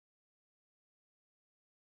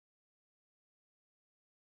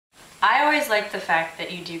I always like the fact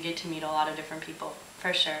that you do get to meet a lot of different people,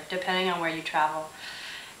 for sure, depending on where you travel.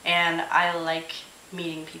 And I like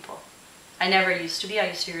meeting people. I never used to be. I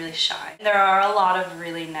used to be really shy. There are a lot of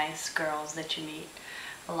really nice girls that you meet,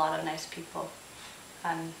 a lot of nice people,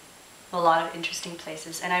 and a lot of interesting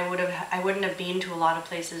places. And I wouldn't have been to a lot of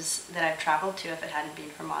places that I've traveled to if it hadn't been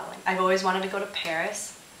for modeling. I've always wanted to go to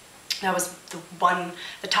Paris. That was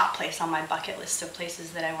the top place on my bucket list of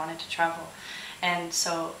places that I wanted to travel. And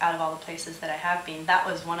so out of all the places that I have been, that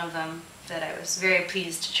was one of them that I was very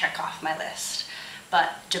pleased to check off my list. But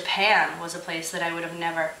Japan was a place that I would have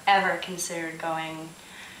never ever considered going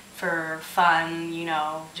for fun, you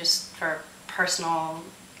know, just for personal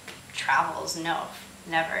travels. No,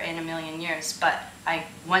 never in a million years. But I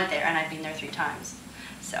went there and I've been there 3 times.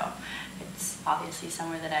 So it's obviously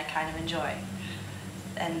somewhere that I kind of enjoy.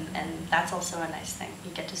 And that's also a nice thing.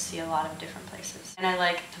 You get to see a lot of different places. And I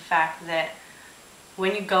like the fact that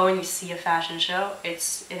when you go and you see a fashion show,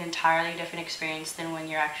 it's an entirely different experience than when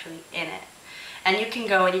you're actually in it. And you can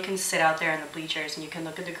go and you can sit out there in the bleachers and you can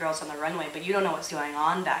look at the girls on the runway, but you don't know what's going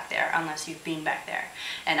on back there unless you've been back there.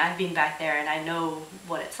 And I've been back there and I know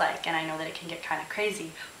what it's like, and I know that it can get kind of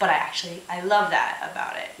crazy, but I love that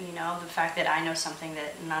about it, you know, the fact that I know something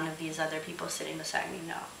that none of these other people sitting beside me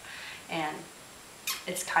know. And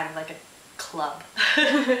it's kind of like a club.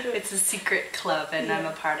 It's a secret club and yeah. I'm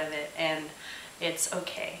a part of it, and it's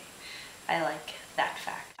okay. I like that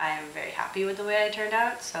fact. I am very happy with the way I turned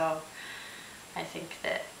out, so I think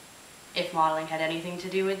that if modeling had anything to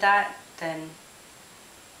do with that, then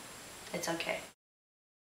it's okay.